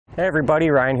Hey everybody,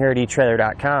 Ryan here at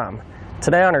etrailer.com.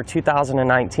 Today on our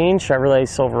 2019 Chevrolet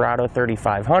Silverado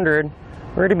 3500,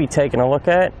 we're going to be taking a look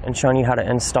at and showing you how to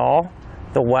install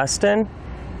the Westin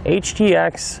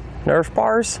HDX Nerf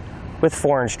Bars with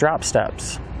 4-inch drop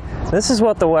steps. This is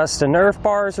what the Westin Nerf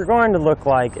Bars are going to look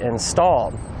like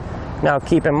installed. Now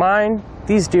keep in mind,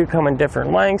 these do come in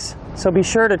different lengths, so be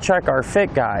sure to check our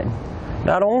fit guide.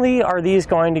 Not only are these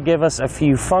going to give us a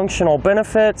few functional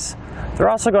benefits, they're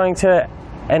also going to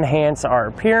enhance our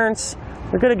appearance.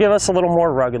 They're going to give us a little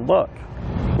more rugged look.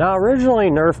 Now originally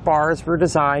Nerf bars were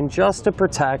designed just to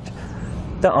protect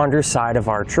the underside of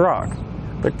our truck,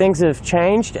 but things have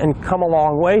changed and come a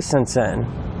long way since then.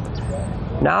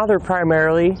 Now they're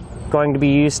primarily going to be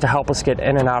used to help us get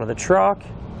in and out of the truck,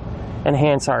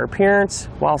 enhance our appearance,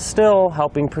 while still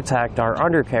helping protect our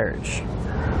undercarriage.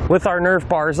 With our Nerf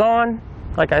bars on,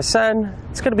 like I said,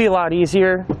 it's going to be a lot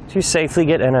easier to safely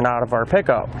get in and out of our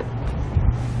pickup.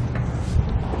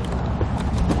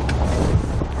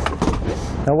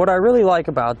 Now what I really like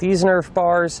about these Nerf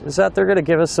bars is that they're going to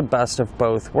give us the best of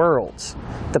both worlds.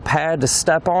 The pad to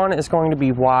step on is going to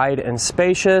be wide and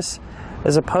spacious,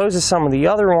 as opposed to some of the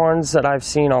other ones that I've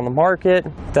seen on the market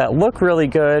that look really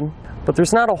good, but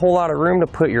there's not a whole lot of room to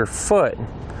put your foot.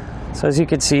 So as you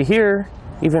can see here,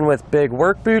 even with big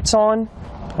work boots on,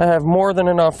 I have more than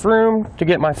enough room to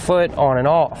get my foot on and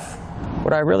off.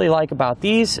 What I really like about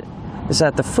these is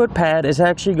that the foot pad is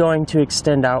actually going to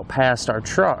extend out past our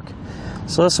truck.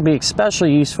 So this will be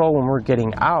especially useful when we're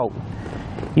getting out.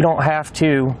 You don't have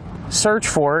to search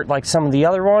for it like some of the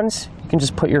other ones. You can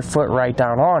just put your foot right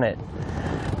down on it.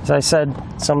 As I said,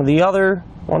 some of the other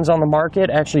ones on the market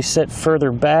actually sit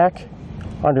further back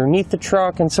underneath the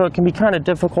truck, and so it can be kind of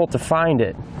difficult to find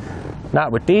it.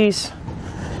 Not with these.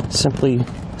 Simply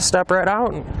step right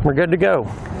out and we're good to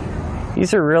go.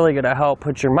 These are really going to help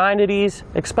put your mind at ease,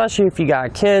 especially if you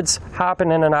got kids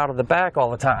hopping in and out of the back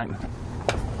all the time.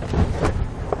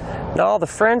 Now all the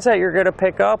friends that you're going to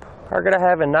pick up are going to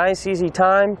have a nice easy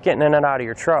time getting in and out of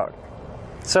your truck.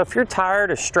 So if you're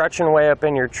tired of stretching way up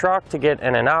in your truck to get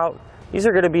in and out, these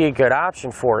are going to be a good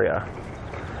option for you.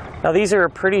 Now these are a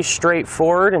pretty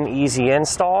straightforward and easy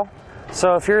install,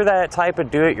 so if you're that type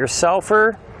of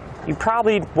do-it-yourselfer, you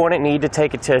probably wouldn't need to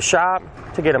take it to a shop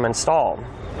to get them installed.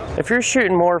 If you're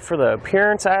shooting more for the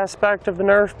appearance aspect of the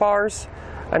Nerf bars,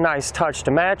 a nice touch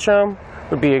to match them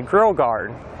would be a grill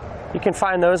guard. You can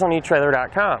find those on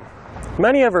etrailer.com.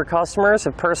 Many of our customers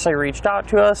have personally reached out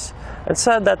to us and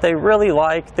said that they really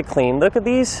like the clean look of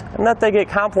these and that they get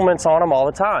compliments on them all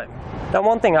the time. Now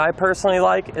one thing I personally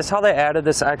like is how they added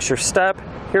this extra step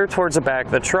here towards the back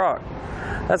of the truck.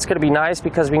 That's going to be nice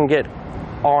because we can get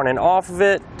on and off of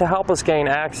it to help us gain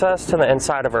access to the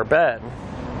inside of our bed.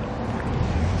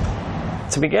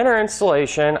 To begin our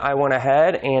installation, I went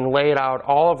ahead and laid out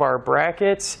all of our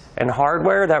brackets and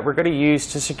hardware that we're going to use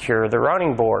to secure the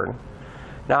running board.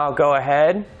 Now I'll go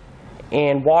ahead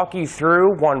and walk you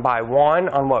through one by one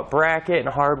on what bracket and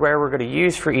hardware we're going to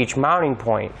use for each mounting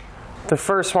point. The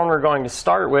first one we're going to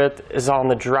start with is on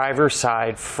the driver's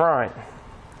side front.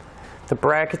 The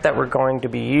bracket that we're going to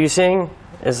be using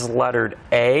is lettered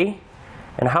A,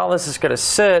 and how this is going to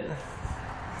sit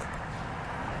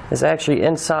is actually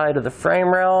inside of the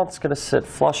frame rail. It's going to sit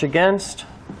flush against.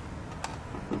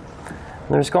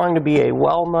 There's going to be a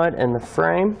well nut in the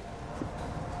frame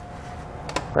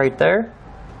right there.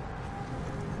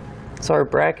 So our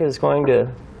bracket is going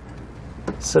to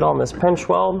sit on this pinch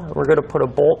weld. We're going to put a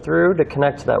bolt through to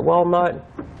connect to that well nut,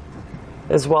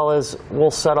 as well as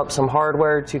we'll set up some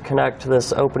hardware to connect to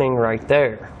this opening right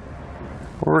there.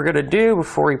 What we're going to do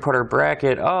before we put our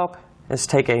bracket up is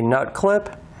take a nut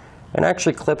clip and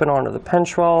actually clip it onto the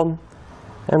pinch weld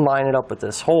and line it up with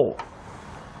this hole.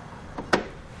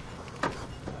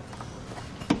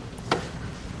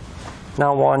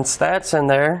 Now once that's in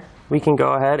there, we can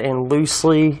go ahead and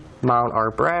loosely mount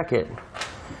our bracket.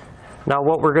 Now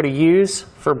what we're going to use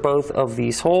for both of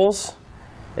these holes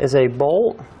is a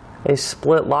bolt, a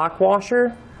split lock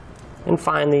washer, and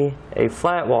finally a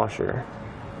flat washer.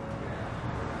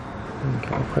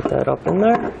 Okay, put that up in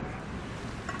there.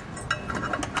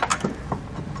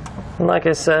 And like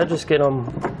I said, just get them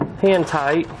hand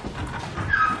tight.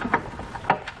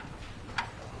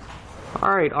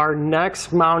 Alright, our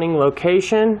next mounting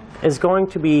location is going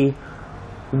to be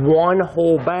one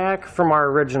hole back from our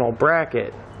original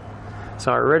bracket.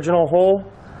 So our original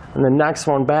hole, and the next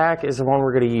one back is the one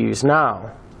we're going to use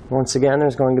now. Once again,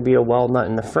 there's going to be a weld nut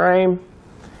in the frame,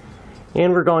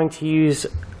 and we're going to use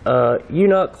a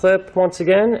U-nut clip once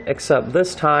again, except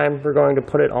this time we're going to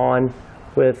put it on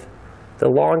with the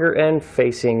longer end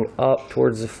facing up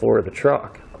towards the floor of the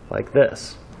truck, like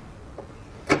this.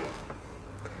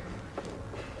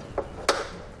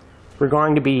 we're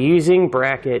going to be using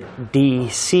bracket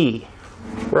DC.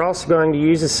 We're also going to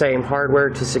use the same hardware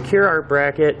to secure our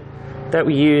bracket that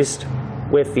we used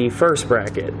with the first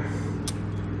bracket.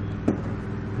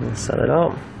 Let's set it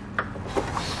up.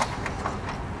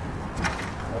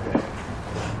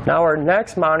 Now our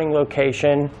next mounting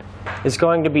location is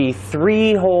going to be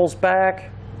 3 holes back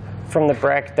from the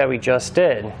bracket that we just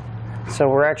did. So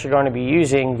we're actually going to be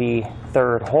using the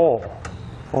 3rd hole.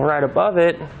 And right above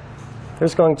it,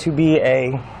 there's going to be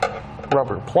a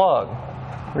rubber plug.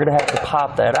 We're going to have to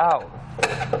pop that out.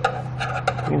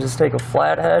 You can just take a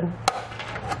flathead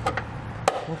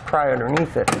and pry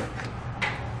underneath it.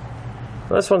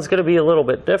 This one's going to be a little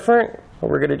bit different.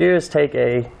 What we're going to do is take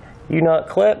a U-nut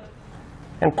clip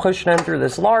and push it in through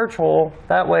this large hole.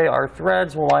 That way our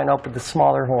threads will line up with the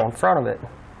smaller hole in front of it.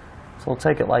 So we'll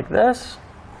take it like this.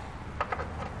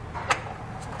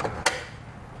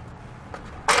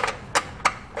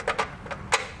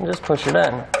 And just push it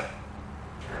in.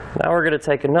 Now we're going to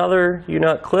take another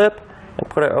U-nut clip and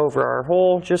put it over our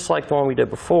hole, just like the one we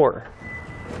did before.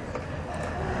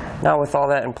 Now with all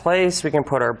that in place, we can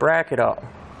put our bracket up.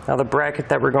 Now the bracket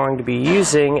that we're going to be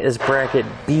using is bracket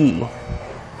B.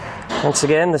 Once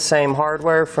again, the same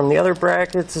hardware from the other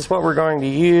brackets is what we're going to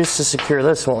use to secure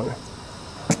this one.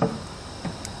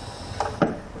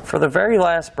 For the very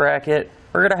last bracket,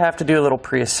 we're going to have to do a little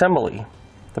pre-assembly.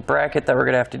 The bracket that we're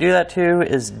going to have to do that to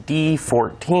is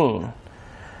D14.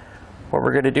 What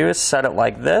we're going to do is set it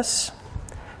like this,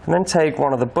 and then take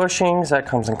one of the bushings that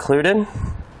comes included.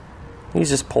 These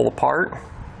just pull apart.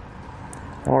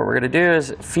 And what we're going to do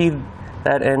is feed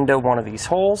that into one of these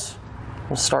holes.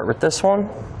 We'll start with this one.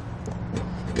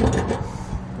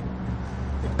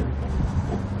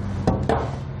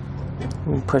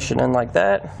 You push it in like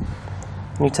that.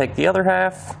 And you take the other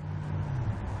half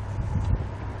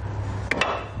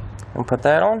and put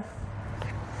that on.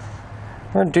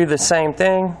 We're going to do the same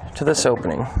thing to this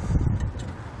opening.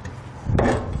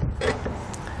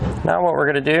 Now what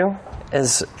we're going to do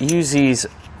is use these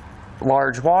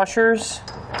large washers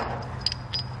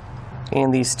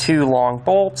and these 2 long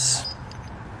bolts.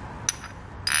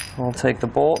 We'll take the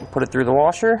bolt and put it through the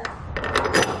washer,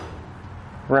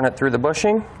 run it through the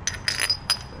bushing.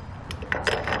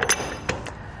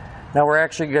 Now we're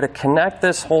actually going to connect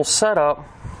this whole setup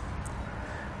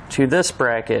to this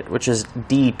bracket, which is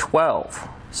D12.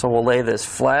 So we'll lay this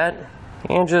flat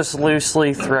and just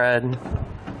loosely thread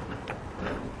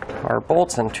our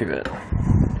bolts into it.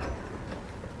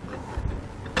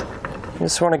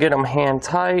 Just want to get them hand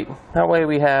tight. That way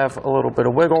we have a little bit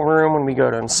of wiggle room when we go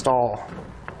to install.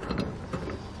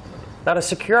 Now to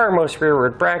secure our most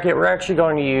rearward bracket, we're actually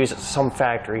going to use some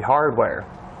factory hardware.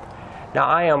 Now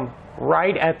I am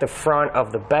right at the front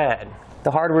of the bed.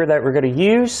 The hardware that we're going to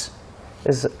use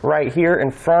is right here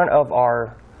in front of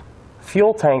our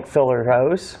fuel tank filler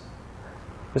hose.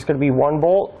 There's going to be one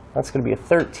bolt, that's going to be a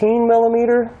 13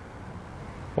 millimeter,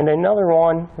 and another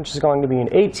one which is going to be an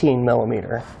 18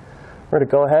 millimeter. We're going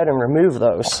to go ahead and remove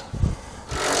those.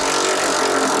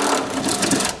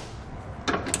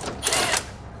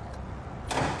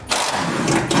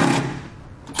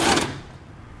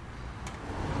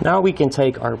 Now we can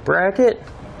take our bracket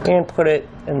and put it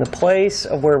in the place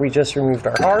of where we just removed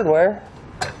our hardware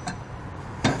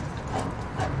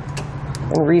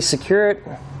and re-secure it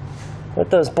with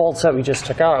those bolts that we just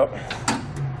took out.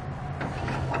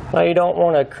 Now you don't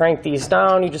want to crank these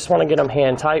down, you just want to get them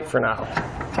hand tight for now.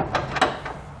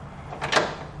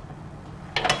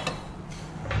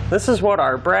 This is what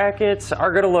our brackets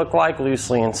are going to look like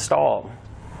loosely installed.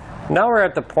 Now we're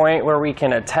at the point where we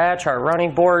can attach our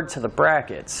running board to the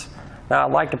brackets. Now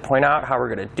I'd like to point out how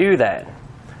we're going to do that.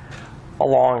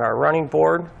 Along our running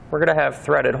board, we're going to have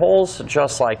threaded holes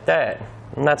just like that.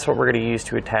 And that's what we're going to use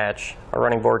to attach our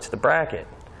running board to the bracket.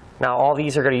 Now all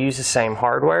these are going to use the same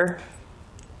hardware,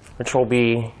 which will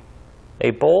be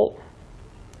a bolt,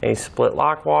 a split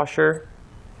lock washer,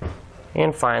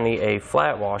 and finally a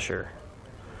flat washer.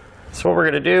 So what we're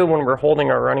going to do when we're holding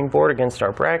our running board against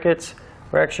our brackets,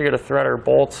 we're actually going to thread our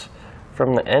bolts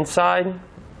from the inside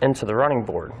into the running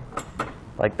board,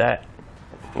 like that.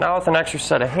 Now with an extra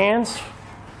set of hands,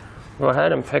 go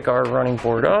ahead and pick our running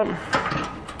board up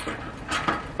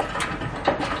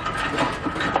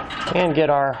and get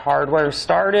our hardware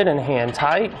started and hand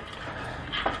tight.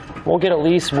 We'll get at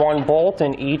least one bolt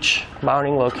in each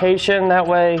mounting location. That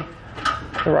way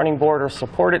the running board will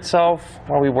support itself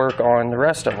while we work on the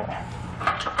rest of them.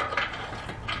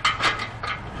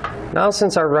 Now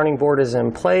since our running board is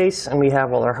in place and we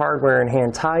have all our hardware in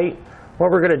hand tight, what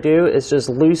we're going to do is just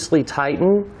loosely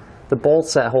tighten the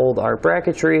bolts that hold our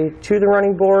bracketry to the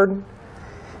running board.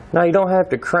 Now you don't have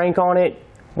to crank on it.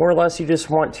 more or less you just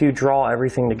want to draw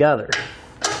everything together.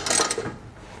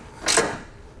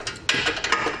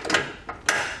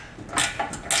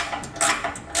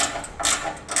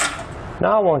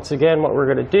 Now once again what we're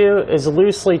going to do is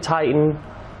loosely tighten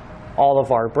all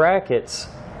of our brackets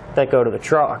that go to the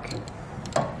truck.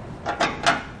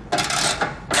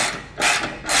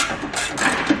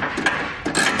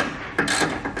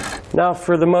 Now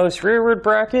for the most rearward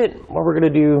bracket, what we're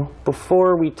going to do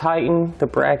before we tighten the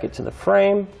bracket to the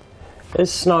frame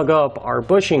is snug up our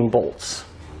bushing bolts.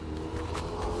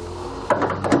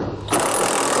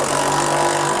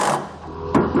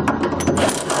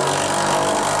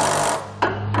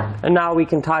 And now we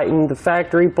can tighten the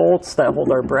factory bolts that hold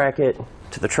our bracket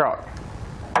to the truck.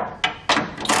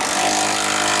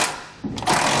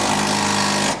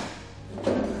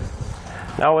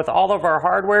 Now with all of our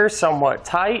hardware somewhat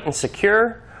tight and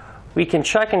secure, we can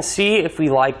check and see if we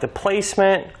like the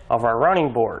placement of our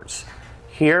running boards.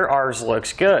 Here ours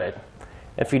looks good.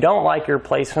 If you don't like your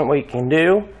placement, what you can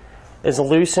do is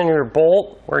loosen your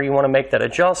bolt where you want to make that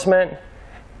adjustment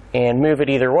and move it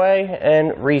either way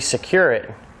and re-secure it.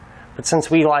 But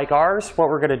since we like ours, what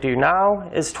we're going to do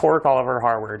now is torque all of our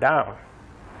hardware down.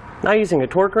 Now using a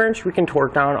torque wrench, we can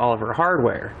torque down all of our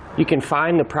hardware. You can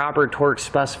find the proper torque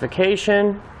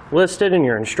specification listed in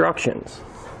your instructions.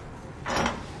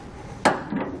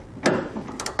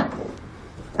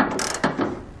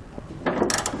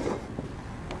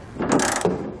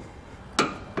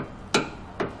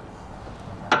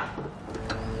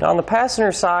 Now on the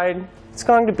passenger side, it's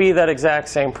going to be that exact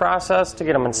same process to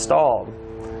get them installed.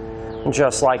 And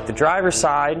just like the driver's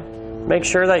side, make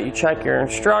sure that you check your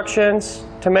instructions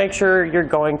to make sure you're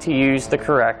going to use the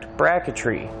correct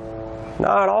bracketry.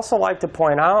 Now I'd also like to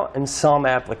point out, in some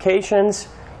applications,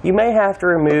 you may have to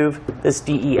remove this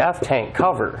DEF tank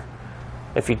cover.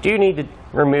 If you do need to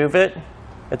remove it,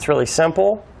 it's really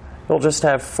simple. You'll just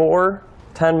have 4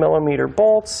 10mm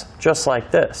bolts just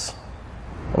like this.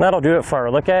 And that'll do it for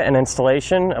our look at and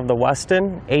installation of the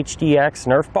Westin HDX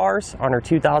Nerf Bars on our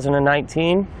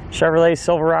 2019 Chevrolet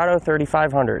Silverado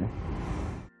 3500.